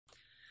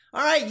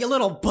Alright, you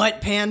little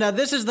butt panda,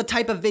 this is the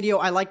type of video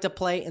I like to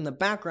play in the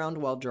background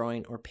while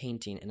drawing or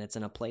painting, and it's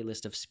in a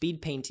playlist of speed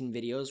painting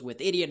videos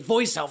with idiot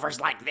voiceovers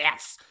like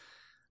this.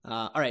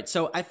 Alright,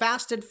 so I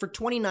fasted for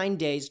 29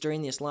 days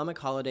during the Islamic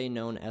holiday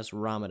known as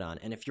Ramadan,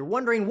 and if you're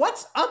wondering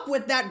what's up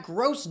with that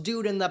gross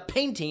dude in the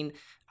painting,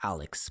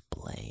 I'll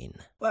explain.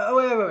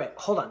 Wait,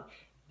 hold on.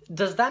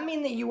 Does that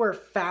mean that you were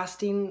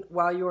fasting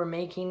while you were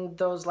making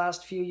those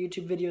last few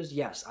YouTube videos?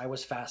 Yes, I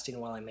was fasting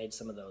while I made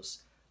some of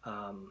those.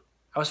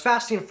 I was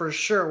fasting for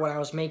sure when I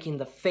was making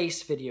the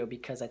face video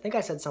because I think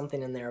I said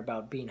something in there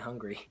about being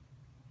hungry.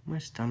 My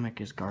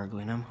stomach is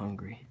gargling, I'm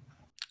hungry.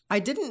 I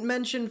didn't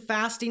mention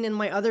fasting in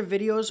my other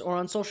videos or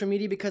on social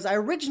media because I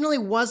originally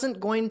wasn't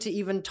going to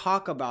even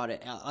talk about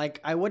it. Like,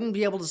 I wouldn't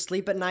be able to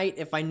sleep at night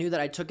if I knew that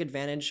I took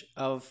advantage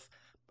of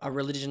a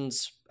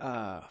religion's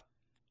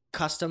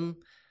custom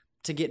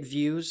to get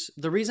views.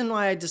 The reason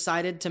why I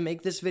decided to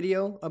make this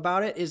video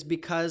about it is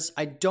because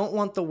I don't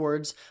want the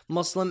words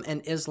Muslim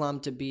and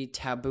Islam to be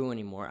taboo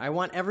anymore. I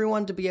want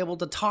everyone to be able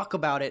to talk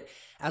about it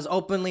as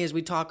openly as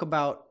we talk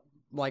about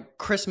like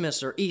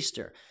Christmas or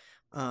Easter.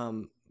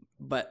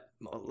 But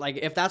like,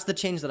 if that's the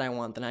change that I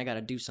want, then I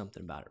gotta do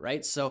something about it,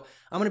 right? So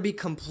I'm gonna be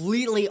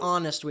completely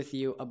honest with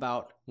you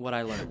about what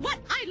I learned. What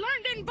I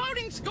learned in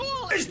boarding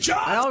school is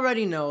I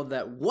already know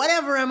that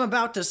whatever I'm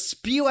about to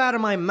spew out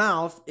of my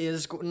mouth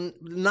is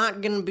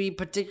not gonna be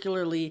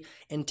particularly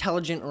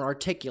intelligent or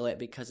articulate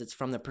because it's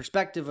from the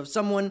perspective of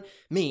someone,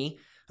 me,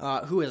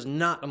 who is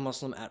not a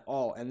Muslim at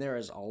all, and there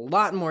is a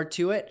lot more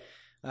to it.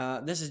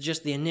 This is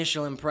just the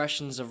initial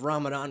impressions of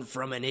Ramadan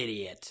from an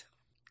idiot.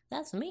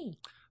 That's me.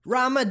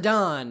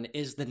 Ramadan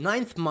is the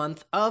 9th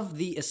month of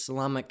the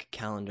Islamic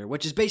calendar,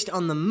 which is based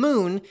on the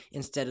moon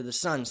instead of the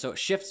sun, so it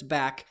shifts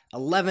back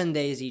 11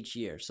 days each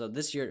year. So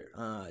this year,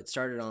 it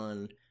started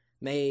on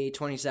May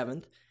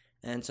 27th,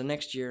 and so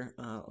next year,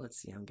 let's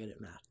see, I'm good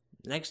at math.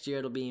 Next year,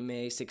 it'll be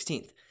May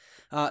 16th.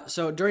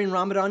 So during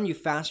Ramadan, you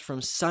fast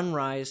from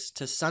sunrise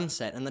to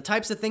sunset, and the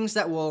types of things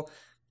that will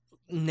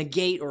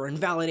negate or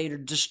invalidate or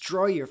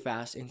destroy your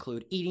fast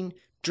include eating,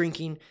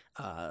 drinking,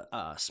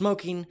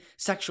 smoking,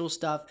 sexual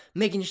stuff,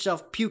 making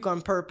yourself puke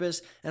on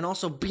purpose, and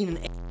also being an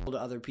a**hole to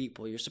other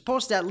people. You're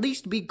supposed to at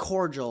least be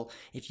cordial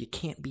if you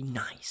can't be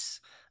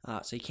nice.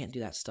 So you can't do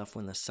that stuff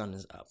when the sun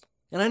is up.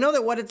 And I know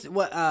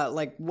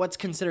that what's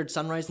considered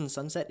sunrise and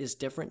sunset is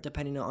different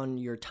depending on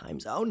your time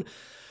zone.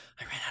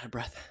 I ran out of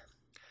breath.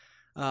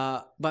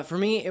 But for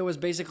me, it was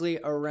basically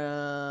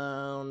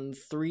around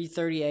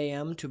 3:30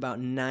 a.m. to about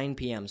 9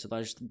 p.m. So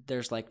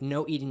there's like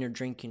no eating or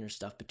drinking or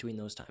stuff between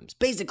those times.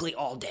 Basically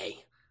all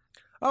day.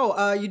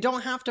 Oh, you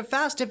don't have to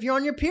fast if you're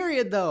on your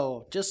period,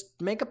 though.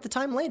 Just make up the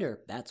time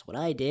later. That's what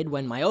I did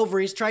when my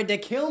ovaries tried to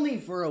kill me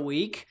for a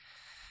week.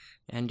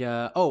 And,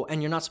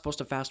 and you're not supposed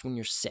to fast when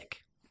you're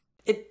sick.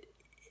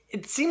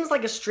 It seems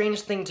like a strange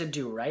thing to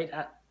do, right?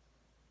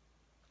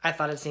 I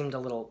thought it seemed a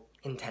little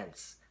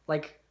intense.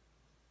 Like,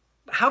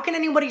 how can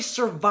anybody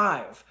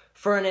survive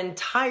for an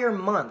entire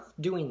month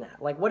doing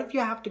that? Like, what if you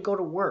have to go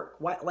to work?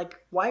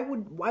 Why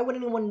would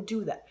anyone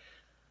do that?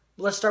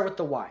 Let's start with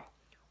the why.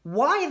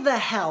 Why the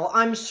hell,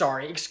 I'm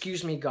sorry,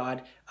 excuse me,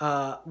 God,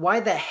 why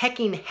the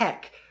hecking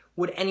heck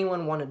would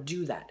anyone want to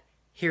do that?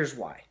 Here's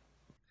why.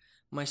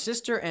 My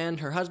sister and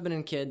her husband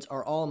and kids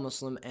are all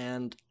Muslim,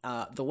 and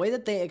the way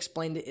that they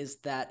explained it is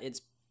that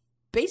it's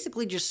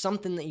basically just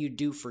something that you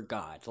do for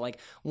God. Like,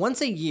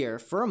 once a year,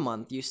 for a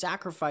month, you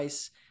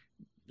sacrifice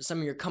some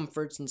of your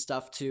comforts and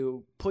stuff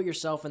to put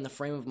yourself in the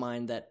frame of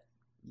mind that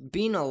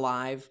being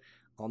alive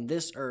on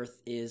this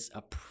earth is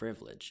a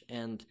privilege.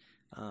 And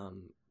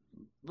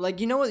like,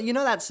 you know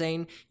that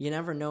saying, you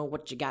never know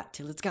what you got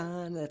till it's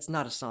gone? That's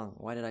not a song.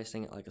 Why did I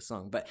sing it like a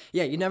song? But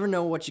yeah, you never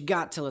know what you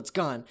got till it's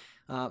gone.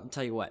 I'll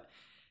tell you what,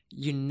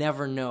 you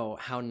never know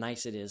how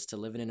nice it is to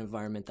live in an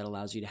environment that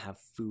allows you to have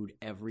food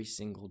every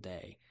single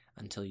day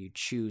until you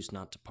choose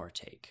not to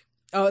partake.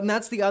 Oh, and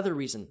that's the other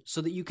reason,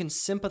 so that you can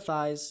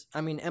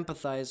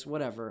empathize,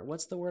 whatever.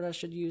 What's the word I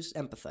should use?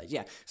 Empathize,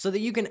 yeah. So that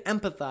you can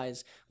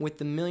empathize with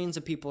the millions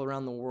of people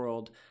around the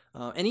world,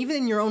 and even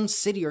in your own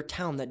city or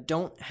town that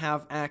don't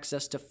have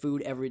access to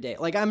food every day.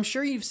 Like, I'm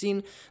sure you've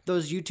seen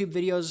those YouTube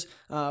videos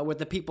with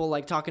the people,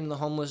 like, talking to the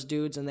homeless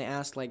dudes, and they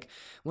ask, like,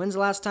 when's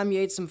the last time you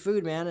ate some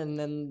food, man? And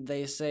then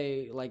they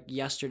say, like,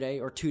 yesterday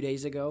or 2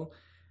 days ago.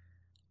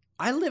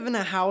 I live in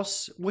a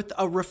house with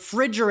a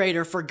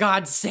refrigerator, for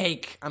God's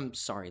sake. I'm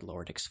sorry,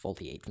 Lord,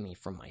 exfoliate me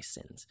from my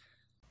sins.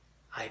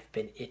 I've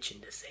been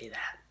itching to say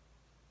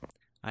that.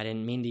 I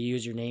didn't mean to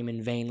use your name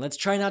in vain. Let's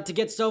try not to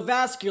get so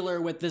vascular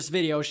with this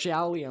video,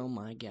 shall we? Oh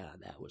my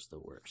God, that was the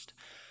worst.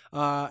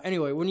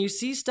 Anyway, when you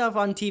see stuff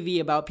on TV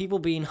about people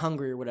being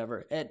hungry or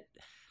whatever, it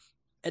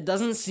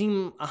doesn't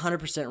seem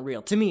 100%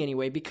 real, to me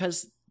anyway,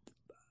 because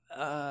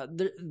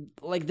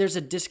there's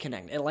a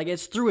disconnect.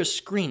 It's through a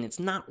screen. It's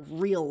not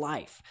real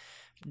life.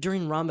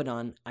 During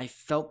Ramadan, I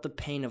felt the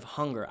pain of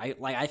hunger.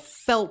 I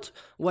felt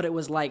what it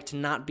was like to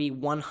not be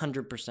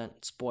 100%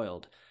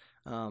 spoiled.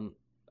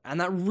 And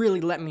that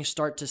really let me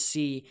start to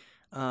see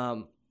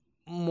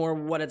more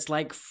what it's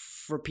like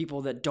for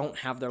people that don't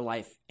have their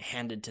life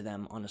handed to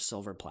them on a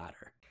silver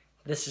platter.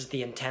 This is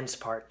the intense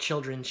part.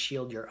 Children,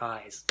 shield your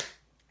eyes.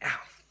 Ow.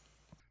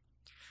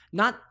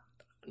 Not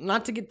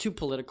to get too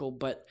political,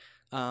 but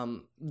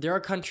there are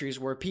countries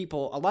where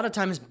people, a lot of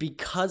times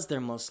because they're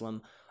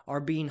Muslim,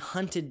 are being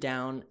hunted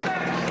down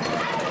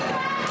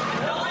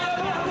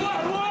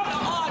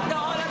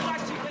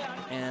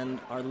and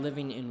are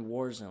living in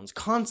war zones,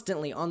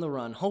 constantly on the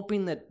run,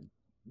 hoping that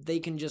they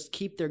can just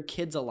keep their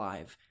kids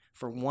alive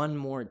for one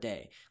more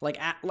day. Like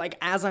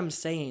as I'm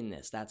saying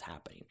this, that's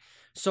happening.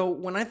 So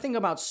when I think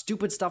about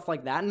stupid stuff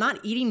like that, not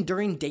eating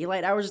during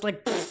daylight hours is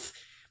like,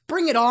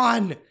 bring it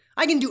on.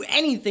 I can do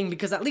anything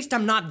because at least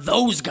I'm not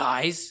those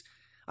guys.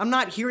 I'm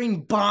not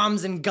hearing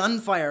bombs and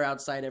gunfire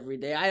outside every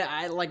day.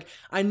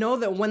 I know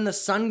that when the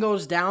sun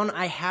goes down,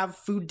 I have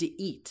food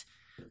to eat.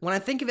 When I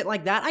think of it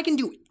like that, I can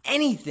do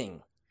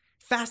anything.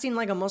 Fasting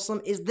like a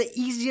Muslim is the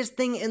easiest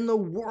thing in the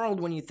world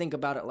when you think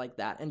about it like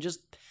that. And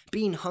just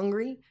being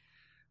hungry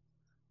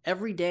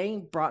every day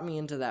brought me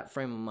into that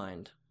frame of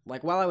mind.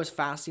 Like while I was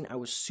fasting, I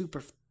was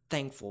super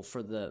thankful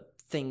for the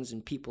things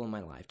and people in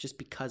my life just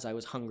because I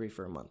was hungry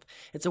for a month.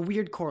 It's a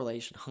weird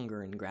correlation,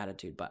 hunger and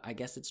gratitude, but I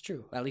guess it's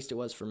true. At least it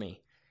was for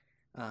me.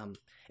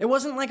 It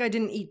wasn't like I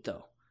didn't eat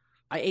though.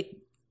 I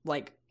ate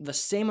like the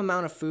same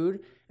amount of food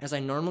as I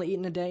normally eat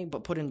in a day,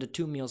 but put into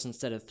 2 meals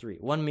instead of 3.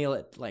 One meal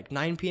at like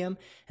 9 p.m.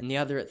 and the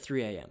other at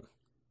 3 a.m.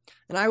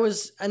 And I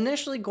was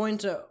initially going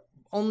to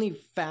only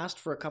fast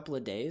for a couple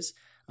of days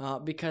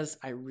because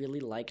I really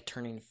like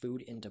turning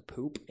food into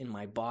poop in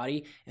my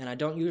body, and I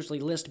don't usually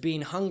list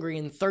being hungry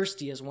and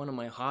thirsty as one of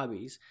my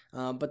hobbies.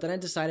 But then I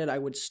decided I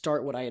would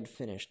start what I had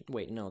finished.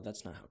 Wait, no,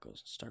 that's not how it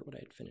goes. Start what I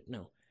had finished.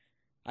 No.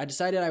 I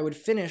decided I would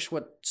finish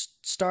what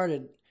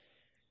started.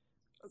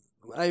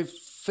 I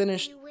was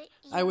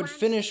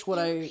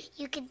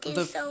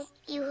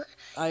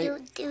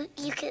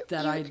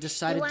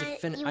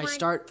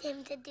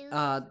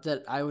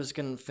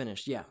gonna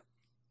finish. Yeah.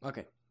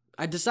 Okay.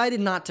 I decided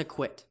not to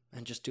quit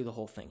and just do the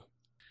whole thing.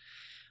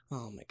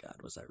 Oh my God,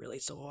 was that really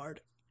so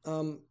hard?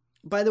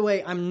 By the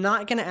way, I'm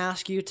not gonna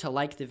ask you to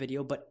like the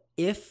video, but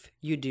if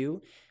you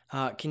do,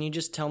 can you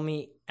just tell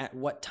me at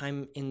what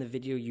time in the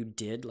video you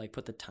did? Like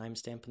put the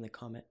timestamp in the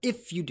comment.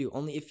 If you do,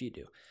 only if you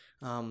do.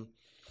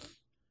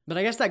 But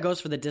I guess that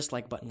goes for the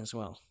dislike button as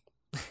well.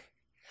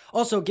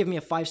 Also, give me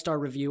a 5-star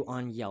review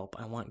on Yelp.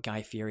 I want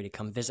Guy Fieri to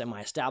come visit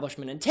my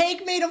establishment and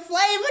take me to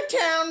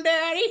Flavortown,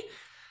 Daddy!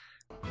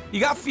 You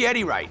got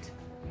Fieri right.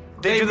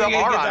 They do the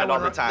R on it all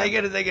the time. They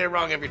get it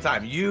wrong every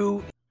time.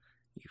 You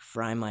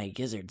fry my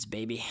gizzards,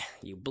 baby.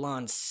 You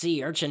blonde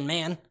sea urchin,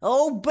 man.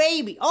 Oh,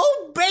 baby!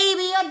 Oh,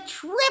 baby! A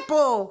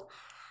triple!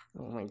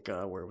 Oh my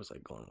God, where was I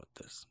going with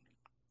this?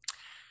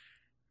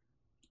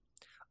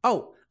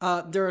 Oh,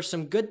 there are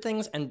some good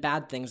things and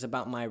bad things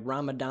about my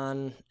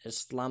Ramadan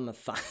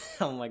Islamathon.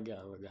 Oh my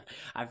God!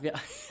 I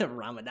feel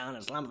Ramadan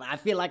Islamathon. I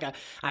feel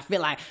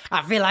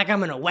like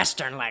I'm in a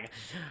Western. Like,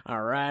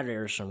 all right,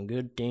 there's some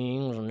good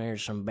things and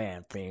there's some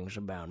bad things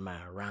about my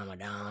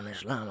Ramadan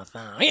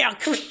Islamathon. Yeah,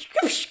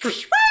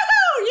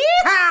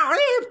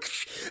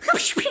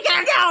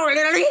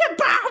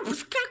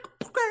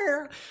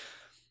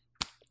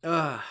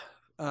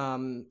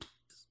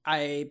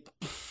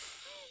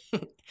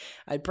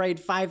 I prayed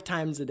 5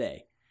 times a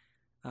day.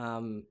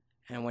 And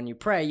when you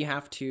pray, you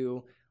have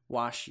to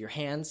wash your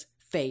hands,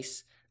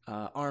 face,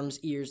 arms,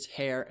 ears,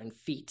 hair, and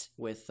feet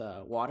with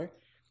water,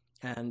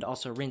 and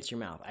also rinse your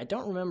mouth. I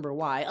don't remember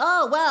why.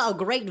 Oh, well,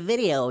 great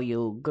video.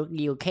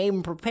 You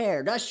came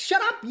prepared.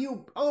 Shut up,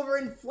 you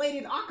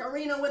overinflated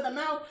ocarina with a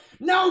mouth.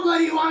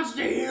 Nobody wants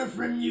to hear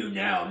from you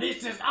now.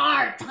 This is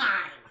our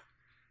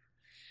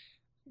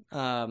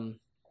time.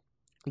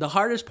 The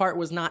hardest part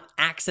was not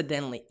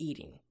accidentally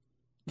eating.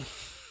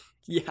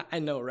 Yeah, I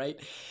know, right?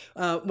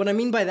 What I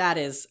mean by that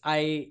is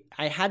I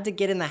had to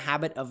get in the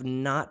habit of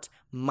not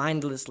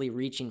mindlessly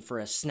reaching for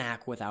a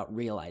snack without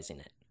realizing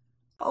it.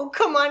 Oh,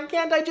 come on,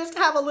 can't I just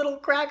have a little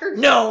cracker?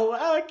 No!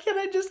 Can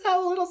I just have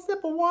a little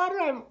sip of water?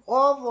 I'm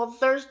awful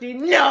thirsty.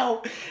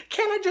 No!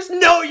 Can I just...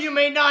 No, you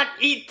may not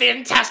eat the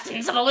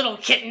intestines of a little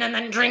kitten and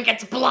then drink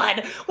its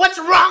blood! What's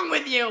wrong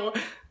with you?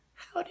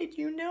 How did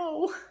you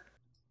know?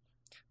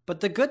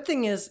 But the good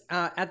thing is,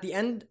 at the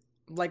end...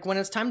 Like, when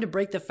it's time to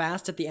break the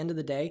fast at the end of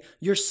the day,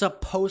 you're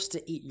supposed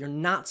to eat. You're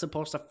not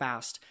supposed to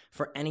fast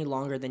for any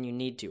longer than you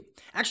need to.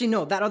 Actually,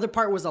 no, that other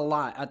part was a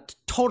lie, a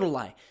total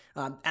lie.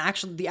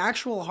 Actually, the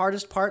actual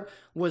hardest part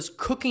was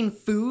cooking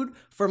food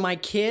for my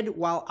kid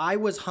while I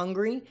was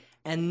hungry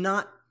and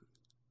not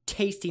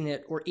tasting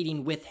it or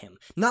eating with him.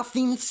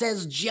 Nothing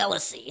says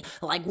jealousy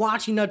like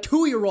watching a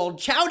 2-year-old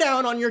chow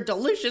down on your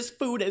delicious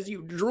food as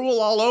you drool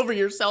all over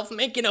yourself,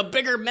 making a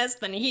bigger mess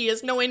than he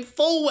is, knowing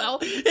full well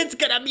it's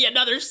gonna be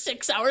another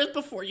 6 hours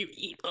before you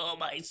eat. Oh,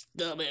 my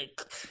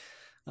stomach.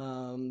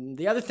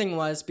 The other thing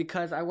was,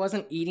 because I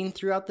wasn't eating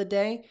throughout the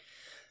day,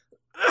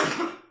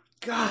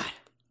 God.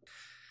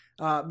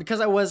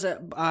 Because I was,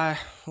 what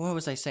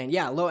was I saying?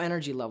 Yeah, low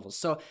energy levels.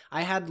 So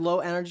I had low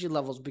energy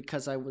levels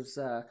because I was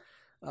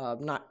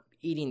not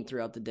eating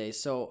throughout the day,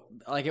 so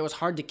like it was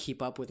hard to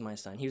keep up with my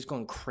son. He was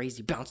going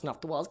crazy, bouncing off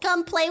the walls.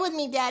 Come play with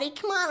me, Daddy.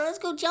 Come on, let's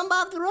go jump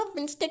off the roof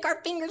and stick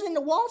our fingers into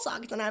wall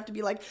sockets. And I have to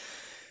be like,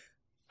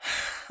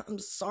 I'm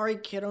sorry,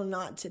 kiddo,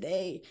 not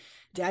today.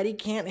 Daddy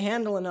can't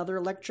handle another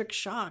electric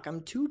shock.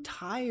 I'm too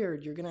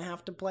tired. You're gonna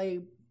have to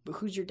play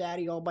Who's Your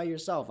Daddy all by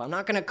yourself. I'm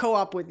not gonna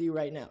co-op with you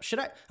right now. Should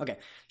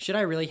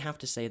I really have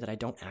to say that I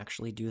don't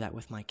actually do that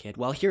with my kid?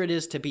 Well, here it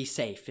is to be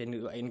safe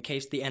in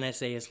case the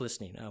NSA is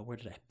listening. Where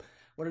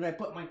did I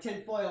put my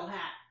tinfoil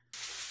hat?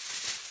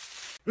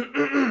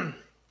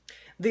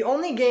 The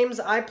only games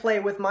I play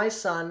with my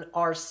son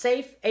are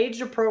safe,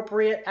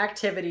 age-appropriate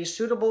activities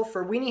suitable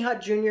for Weenie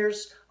Hut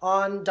Juniors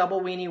on Double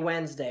Weenie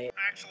Wednesday.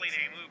 Actually,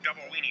 they moved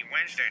Double Weenie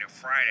Wednesday to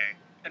Friday.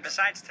 And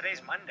besides,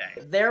 today's Monday.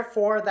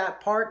 Therefore, that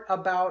part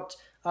about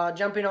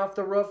jumping off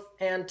the roof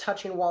and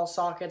touching wall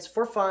sockets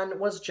for fun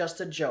was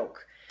just a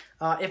joke.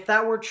 If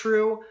that were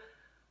true,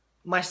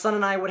 my son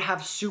and I would have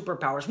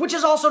superpowers, which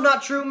is also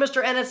not true,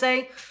 Mr.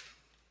 NSA.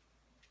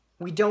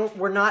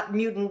 We're not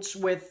mutants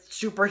with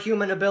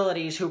superhuman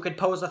abilities who could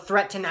pose a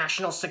threat to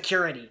national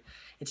security.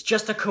 It's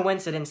just a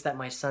coincidence that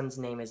my son's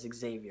name is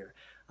Xavier.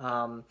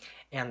 And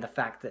the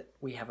fact that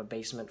we have a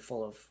basement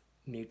full of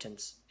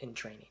mutants in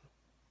training.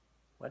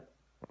 What?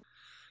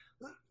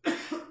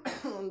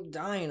 I'm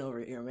dying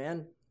over here,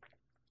 man.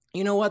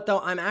 You know what,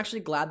 though? I'm actually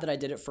glad that I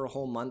did it for a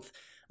whole month,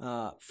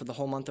 for the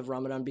whole month of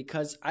Ramadan,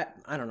 because I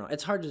don't know.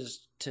 It's hard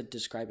to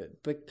describe it,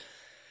 but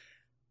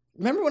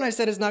remember when I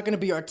said it's not going to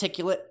be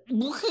articulate?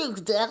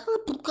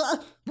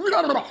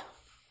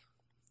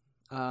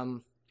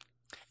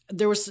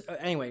 There was,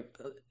 anyway,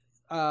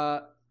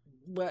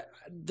 but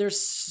there's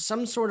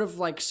some sort of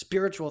like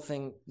spiritual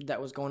thing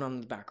that was going on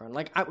in the background.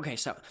 Like,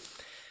 so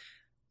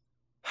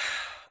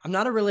I'm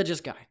not a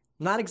religious guy.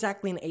 Not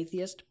exactly an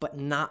atheist, but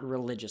not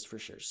religious for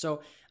sure.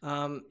 So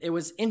it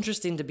was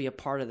interesting to be a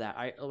part of that.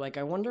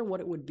 I wonder what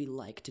it would be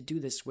like to do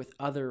this with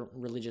other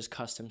religious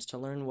customs, to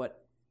learn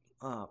what,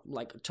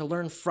 to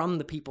learn from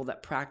the people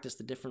that practice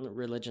the different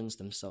religions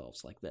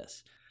themselves, like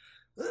this.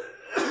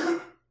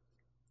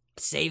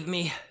 Save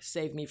me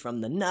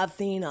from the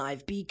nothing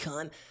I've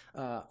become.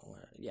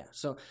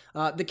 So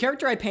the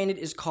character I painted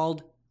is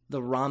called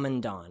the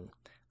Ramadan.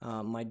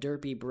 My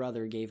derpy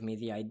brother gave me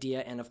the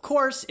idea, and of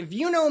course, if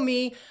you know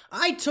me,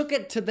 I took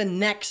it to the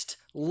next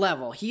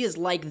level. He is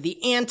like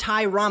the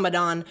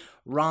anti-Ramadan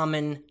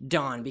Ramen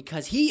Don,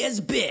 because he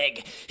is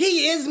big,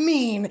 he is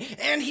mean,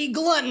 and he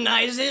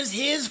gluttonizes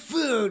his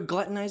food.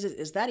 Gluttonizes?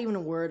 Is that even a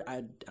word?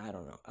 I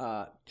don't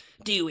know.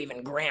 Do you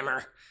even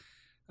grammar?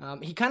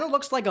 He kind of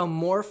looks like a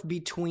morph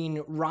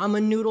between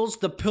ramen noodles,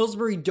 the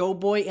Pillsbury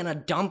Doughboy, and a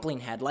dumpling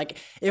head. Like,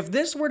 if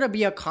this were to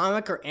be a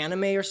comic or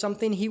anime or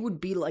something, he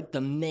would be like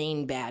the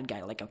main bad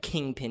guy, like a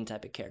Kingpin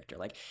type of character.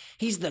 Like,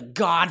 he's the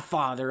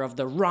godfather of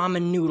the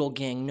ramen noodle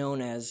gang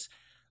known as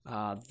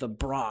the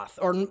Broth.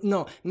 Or,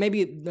 no,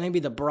 maybe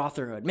the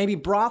Brotherhood. Maybe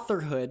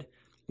Brotherhood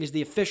is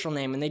the official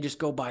name, and they just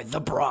go by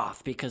the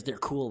Broth because they're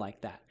cool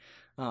like that.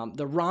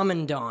 The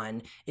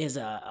Ramadan is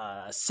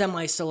a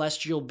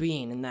semi-celestial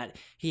being in that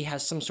he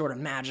has some sort of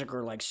magic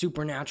or like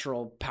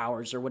supernatural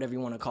powers or whatever you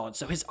want to call it.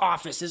 So his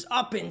office is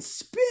up in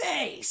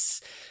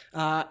space.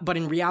 But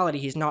in reality,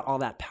 he's not all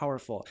that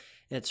powerful.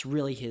 It's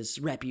really his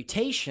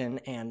reputation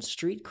and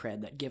street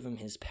cred that give him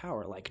his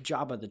power, like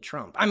Jabba the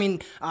Trump.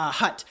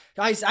 Hutt.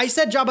 I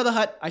said Jabba the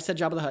Hutt. I said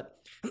Jabba the Hutt.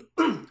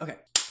 Okay,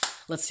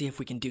 let's see if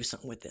we can do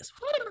something with this.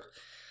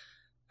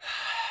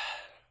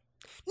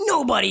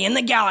 Nobody in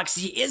the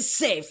galaxy is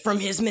safe from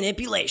his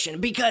manipulation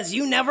because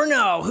you never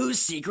know who's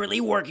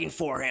secretly working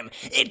for him.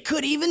 It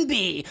could even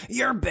be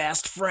your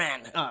best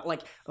friend.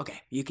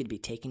 You could be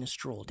taking a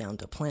stroll down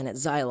to planet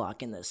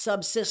Xylok in the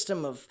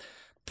subsystem of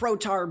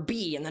Protar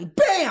B, and then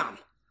BAM!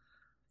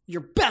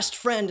 Your best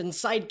friend and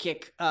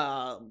sidekick,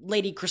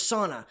 Lady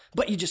Krasana,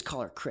 but you just call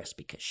her Chris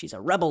because she's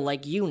a rebel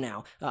like you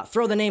now.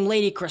 Throw the name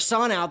Lady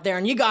Krasana out there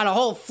and you got a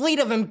whole fleet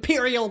of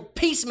Imperial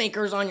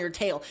peacemakers on your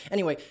tail.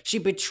 Anyway, she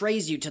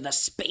betrays you to the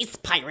space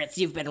pirates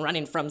you've been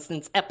running from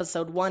since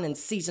episode 1 and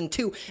season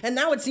 2, and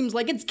now it seems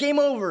like it's game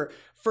over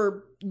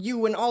for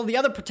you and all the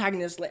other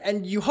protagonists,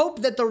 and you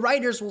hope that the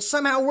writers will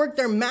somehow work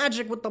their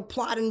magic with the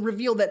plot and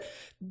reveal that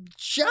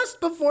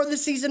just before the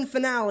season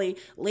finale,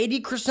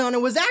 Lady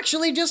Krasana was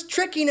actually just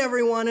tricking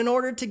everyone in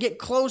order to get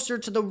closer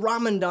to the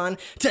Ramadan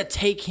to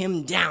take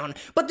him down.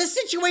 But the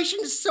situation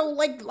is so,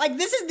 like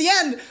this is the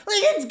end. Like,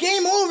 it's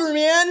game over,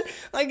 man.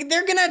 Like,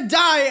 they're gonna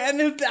die,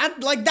 and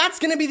that's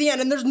gonna be the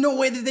end, and there's no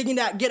way that they can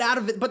get out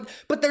of it.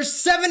 But there's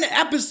 7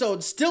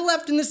 episodes still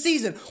left in the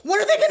season. What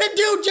are they gonna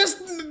do?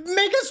 Just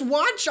make us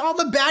watch all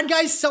the bad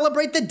guys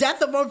celebrate the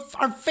death of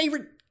our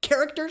favorite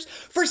characters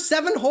for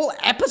 7 whole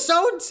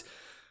episodes?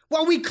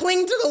 While we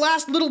cling to the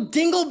last little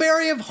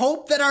dingleberry of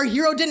hope that our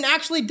hero didn't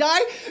actually die?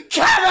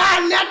 Come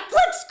on,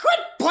 Netflix, quit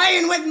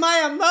playing with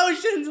my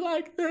emotions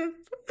like this.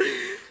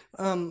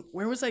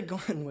 Where was I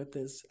going with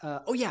this?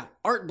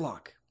 Art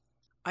block.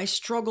 I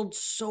struggled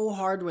so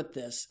hard with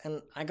this,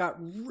 and I got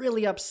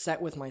really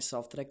upset with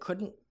myself that I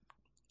couldn't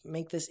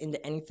make this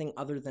into anything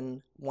other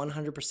than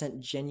 100%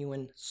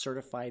 genuine,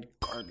 certified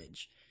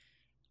garbage.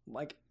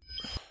 Like,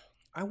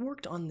 I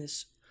worked on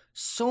this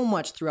so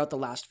much throughout the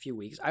last few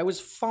weeks. I was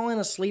falling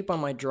asleep on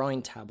my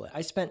drawing tablet.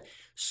 I spent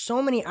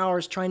so many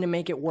hours trying to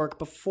make it work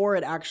before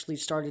it actually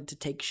started to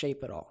take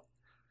shape at all.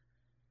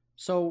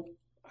 So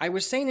I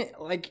was saying it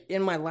like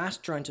in my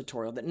last drawing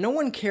tutorial that no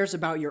one cares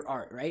about your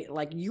art, right?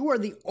 Like, you are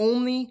the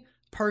only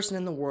person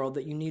in the world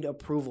that you need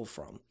approval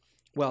from.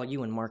 Well,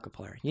 you and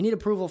Markiplier. You need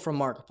approval from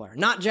Markiplier.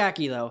 Not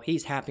Jackie, though.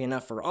 He's happy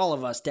enough for all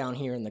of us down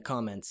here in the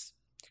comments.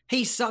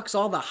 He sucks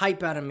all the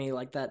hype out of me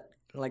like that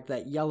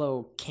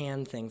yellow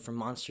can thing from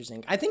Monsters,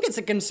 Inc. I think it's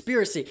a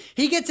conspiracy.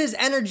 He gets his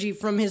energy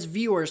from his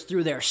viewers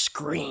through their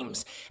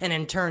screams, and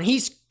in turn, he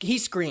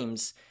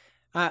screams.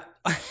 I'm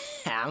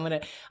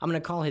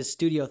gonna call his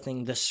studio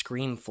thing the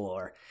Scream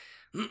Floor.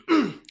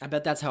 I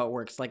bet that's how it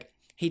works. Like,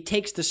 he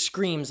takes the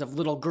screams of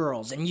little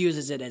girls and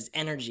uses it as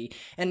energy,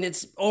 and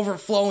it's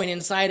overflowing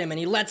inside him, and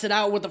he lets it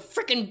out with a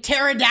freaking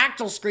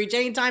pterodactyl screech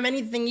anytime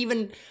anything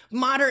even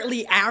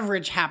moderately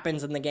average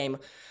happens in the game.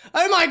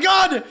 Oh my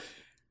god!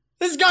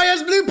 This guy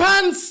has blue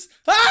pants!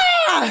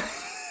 Ah!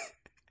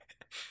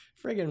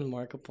 Friggin'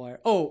 Markiplier.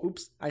 Oh,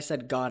 oops, I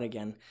said God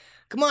again.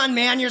 Come on,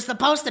 man, you're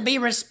supposed to be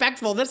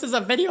respectful. This is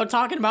a video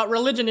talking about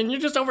religion, and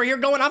you're just over here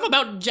going off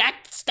about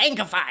Jack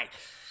Stankify.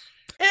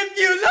 If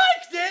you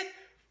liked it,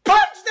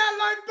 punch that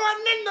like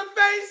button in the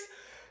face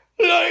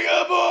like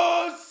a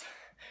boss!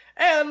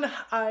 And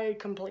I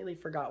completely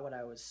forgot what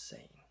I was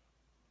saying.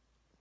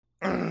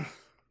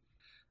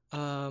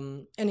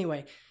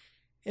 Anyway,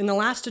 in the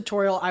last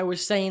tutorial, I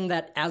was saying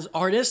that as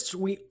artists,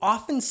 we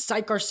often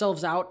psych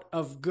ourselves out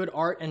of good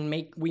art and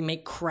we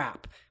make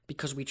crap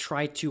because we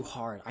try too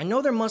hard. I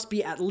know there must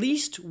be at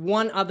least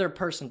one other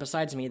person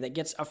besides me that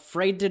gets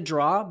afraid to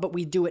draw, but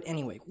we do it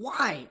anyway.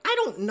 Why? I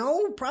don't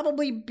know.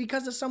 Probably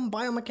because of some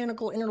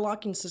biomechanical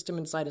interlocking system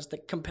inside us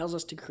that compels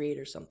us to create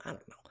or something. I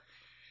don't know.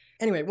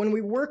 Anyway, when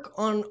we work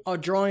on a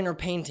drawing or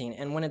painting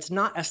and when it's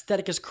not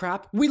aesthetic as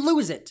crap, we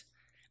lose it.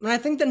 And I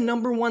think the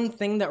number one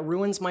thing that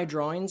ruins my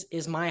drawings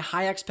is my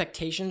high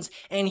expectations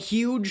and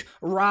huge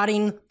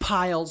rotting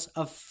piles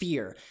of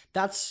fear.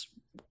 That's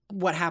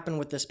what happened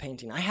with this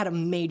painting. I had a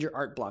major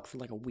art block for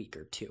like a week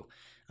or two.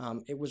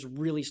 It was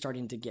really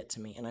starting to get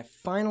to me, and I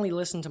finally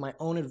listened to my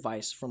own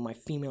advice from my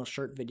female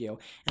shirt video,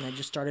 and I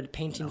just started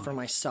painting for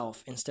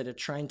myself instead of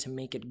trying to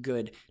make it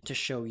good to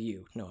show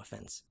you. No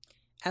offense.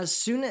 As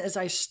soon as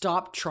I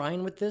stopped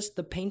trying with this,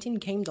 the painting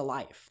came to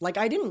life. Like,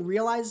 I didn't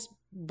realize,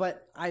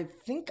 but I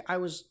think I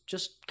was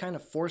just kind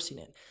of forcing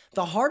it.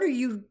 The harder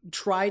you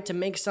try to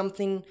make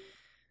something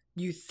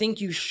you think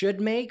you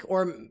should make,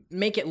 or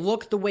make it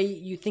look the way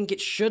you think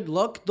it should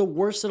look, the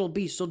worse it'll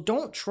be. So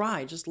don't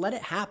try, just let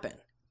it happen.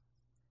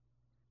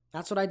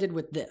 That's what I did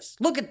with this.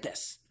 Look at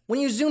this. When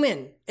you zoom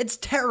in, it's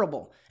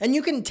terrible. And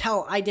you can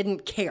tell I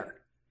didn't care.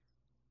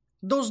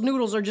 Those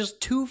noodles are just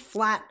two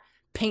flat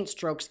paint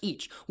strokes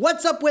each.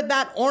 What's up with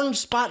that orange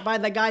spot by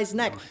the guy's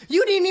neck?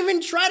 You didn't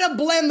even try to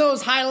blend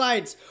those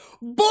highlights.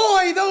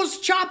 Boy, those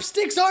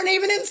chopsticks aren't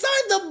even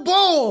inside the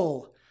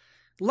bowl.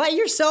 Let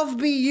yourself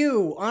be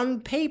you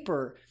on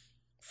paper.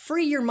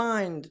 Free your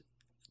mind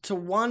to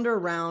wander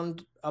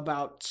around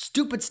about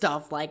stupid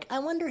stuff like, I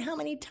wonder how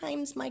many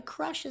times my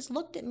crush has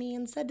looked at me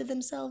and said to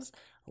themselves,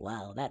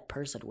 wow, that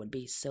person would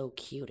be so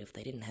cute if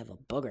they didn't have a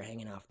booger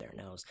hanging off their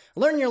nose.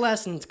 Learn your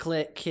lessons,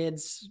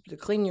 kids.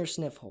 Clean your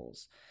sniff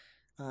holes.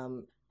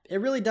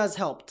 It really does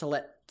help to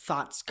let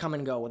thoughts come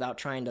and go without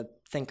trying to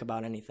think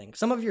about anything.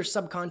 Some of your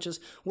subconscious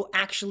will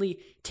actually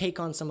take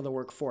on some of the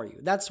work for you.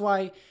 That's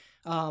why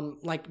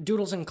like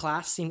doodles in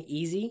class seem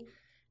easy,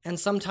 and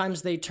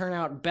sometimes they turn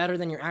out better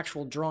than your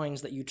actual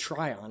drawings that you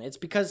try on. It's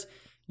because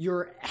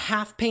you're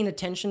half paying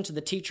attention to the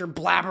teacher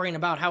blabbering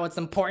about how it's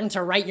important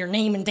to write your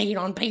name and date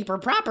on paper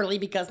properly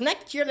because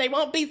next year they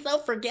won't be so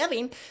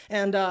forgiving,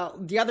 and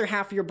the other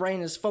half of your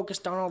brain is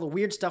focused on all the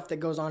weird stuff that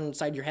goes on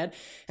inside your head,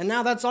 and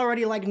now that's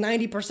already like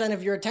 90%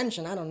 of your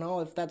attention. I don't know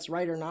if that's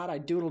right or not. I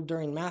doodled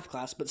during math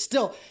class, but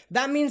still,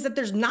 that means that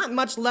there's not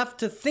much left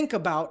to think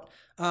about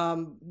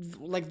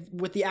like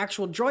with the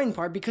actual drawing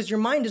part, because your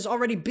mind is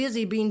already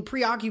busy being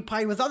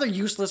preoccupied with other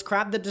useless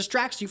crap that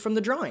distracts you from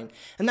the drawing.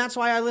 And that's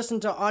why I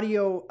listen to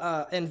audio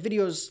and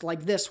videos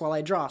like this while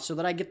I draw, so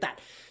that I get that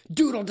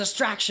doodle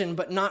distraction,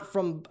 but not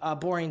from a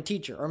boring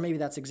teacher. Or maybe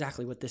that's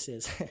exactly what this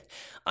is.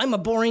 I'm a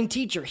boring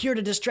teacher, here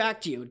to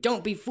distract you.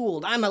 Don't be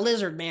fooled. I'm a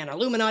lizard man.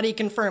 Illuminati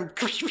confirmed.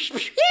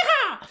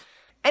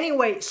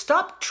 Anyway,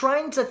 stop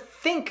trying to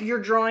think your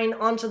drawing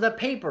onto the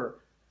paper.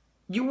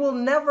 You will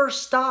never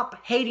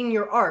stop hating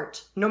your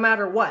art, no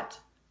matter what.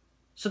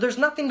 So there's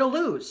nothing to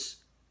lose.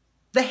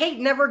 The hate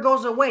never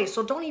goes away,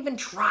 so don't even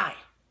try.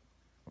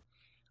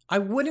 I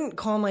wouldn't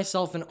call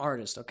myself an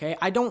artist, okay?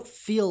 I don't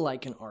feel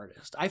like an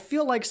artist. I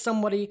feel like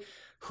somebody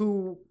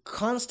who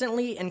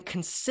constantly and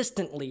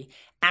consistently,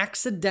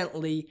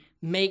 accidentally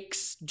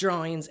makes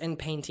drawings and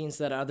paintings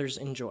that others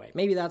enjoy.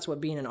 Maybe that's what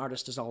being an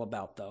artist is all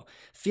about, though.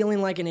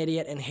 Feeling like an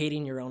idiot and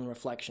hating your own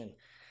reflection.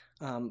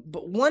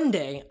 But one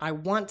day I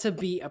am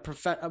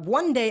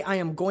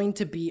going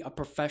to be a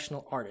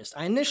professional artist.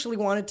 I initially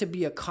wanted to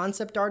be a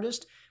concept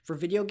artist for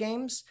video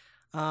games.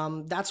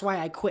 That's why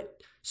I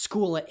quit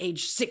school at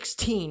age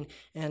 16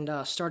 and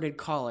started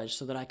college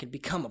so that I could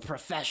become a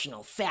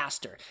professional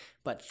faster.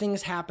 But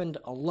things happened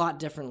a lot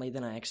differently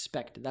than I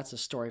expected. That's a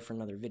story for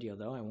another video,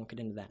 though. I won't get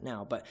into that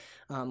now. But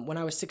when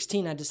I was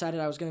 16, I decided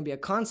I was going to be a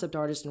concept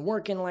artist and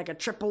work in like a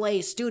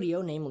AAA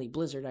studio, namely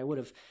Blizzard. I would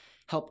have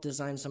helped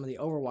design some of the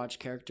Overwatch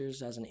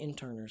characters as an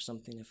intern or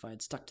something if I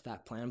had stuck to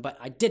that plan, but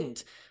I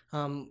didn't.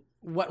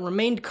 What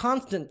remained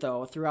constant,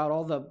 though, throughout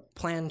all the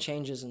plan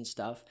changes and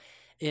stuff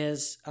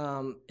is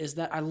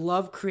that I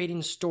love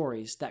creating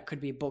stories that could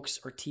be books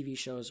or TV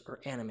shows or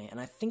anime. And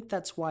I think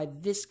that's why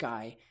this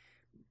guy,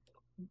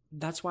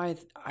 that's why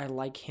I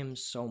like him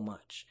so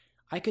much.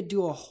 I could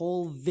do a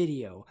whole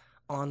video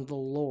on the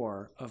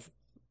lore of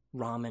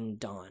Ramen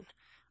Dawn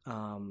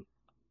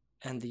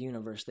and the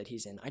universe that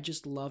he's in. I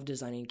just love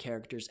designing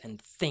characters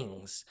and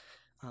things.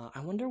 I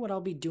wonder what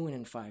I'll be doing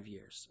in 5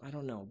 years. I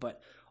don't know,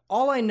 but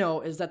all I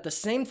know is that the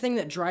same thing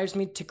that drives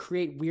me to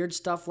create weird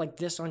stuff like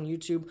this on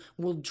YouTube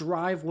will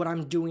drive what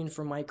I'm doing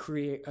for my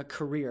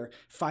career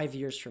 5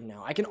 years from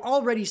now. I can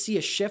already see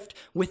a shift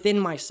within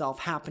myself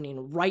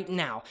happening right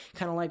now,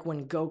 kind of like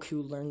when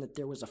Goku learned that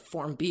there was a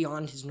form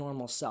beyond his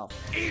normal self.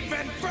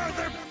 Even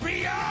further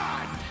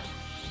beyond!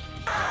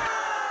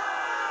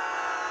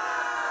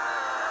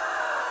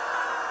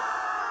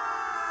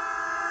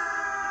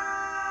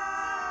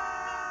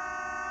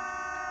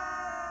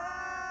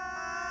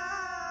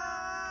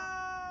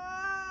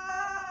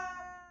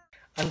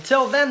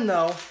 Until then,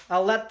 though,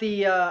 I'll let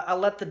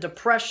the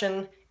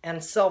depression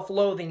and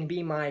self-loathing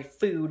be my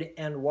food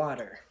and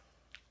water.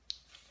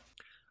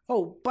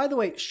 Oh, by the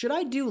way, should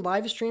I do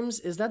live streams?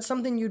 Is that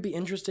something you'd be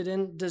interested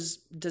in?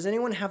 Does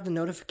anyone have the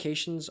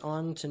notifications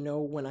on to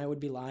know when I would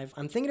be live?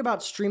 I'm thinking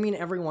about streaming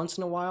every once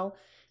in a while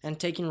and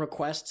taking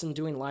requests and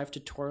doing live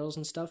tutorials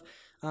and stuff.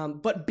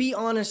 But be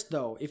honest,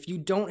 though, if you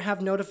don't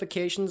have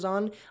notifications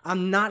on,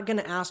 I'm not going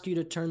to ask you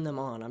to turn them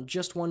on. I'm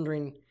just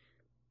wondering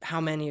how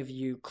many of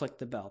you click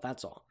the bell,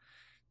 that's all.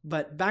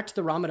 But back to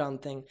the Ramadan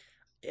thing,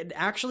 it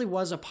actually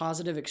was a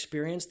positive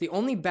experience. The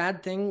only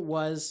bad thing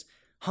was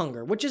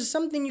hunger, which is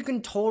something you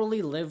can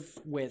totally live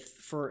with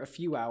for a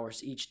few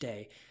hours each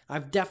day.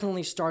 I've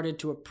definitely started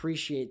to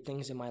appreciate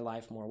things in my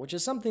life more, which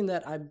is something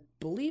that I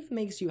believe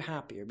makes you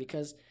happier,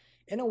 because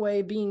in a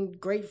way, being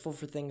grateful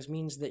for things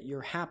means that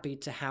you're happy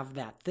to have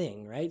that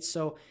thing, right?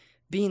 So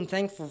being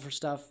thankful for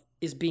stuff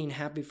is being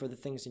happy for the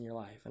things in your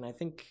life. And I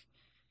think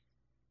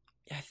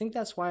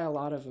that's why a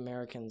lot of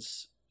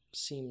Americans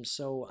seem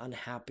so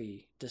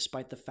unhappy,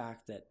 despite the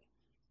fact that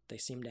they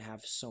seem to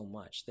have so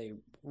much. They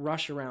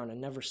rush around and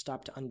never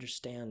stop to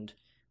understand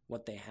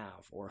what they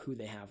have or who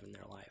they have in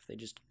their life. They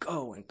just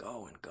go and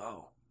go and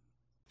go.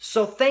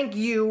 So thank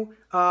you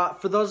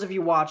for those of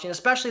you watching,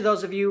 especially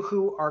those of you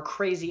who are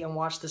crazy and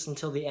watch this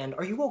until the end.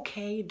 Are you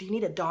okay? Do you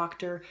need a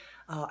doctor?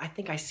 I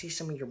think I see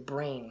some of your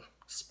brain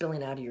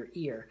spilling out of your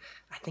ear.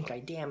 I think I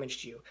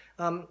damaged you.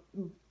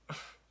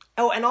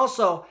 Oh, and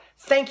also,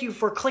 thank you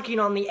for clicking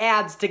on the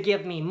ads to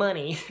give me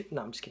money.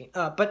 No, I'm just kidding.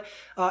 But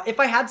if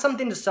I had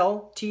something to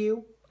sell to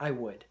you, I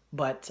would.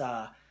 But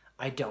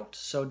I don't.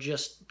 So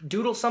just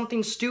doodle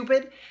something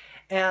stupid,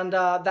 and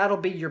that'll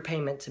be your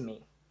payment to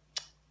me.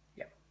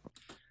 Yeah.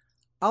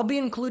 I'll be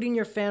including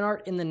your fan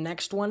art in the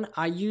next one.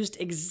 I used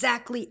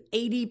exactly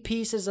 80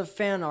 pieces of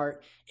fan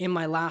art in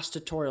my last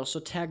tutorial,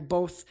 so tag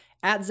both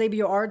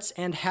 @ZabioArts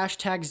and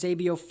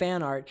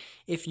 #ZabioFanArt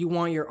if you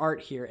want your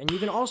art here. And you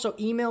can also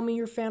email me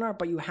your fan art,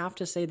 but you have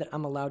to say that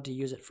I'm allowed to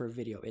use it for a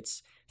video.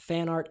 It's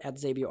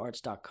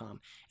fanart@ZabioArts.com.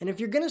 And if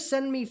you're going to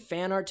send me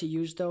fan art to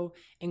use, though,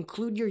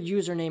 include your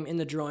username in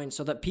the drawing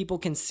so that people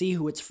can see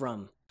who it's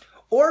from.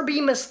 Or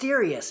be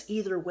mysterious,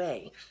 either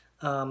way.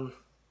 Oh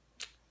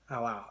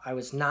wow, I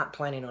was not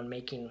planning on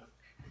making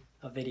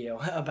a video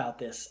about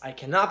this. I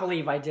cannot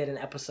believe I did an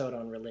episode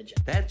on religion.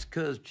 That's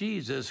because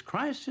Jesus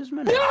Christ is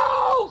my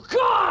No,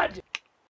 God!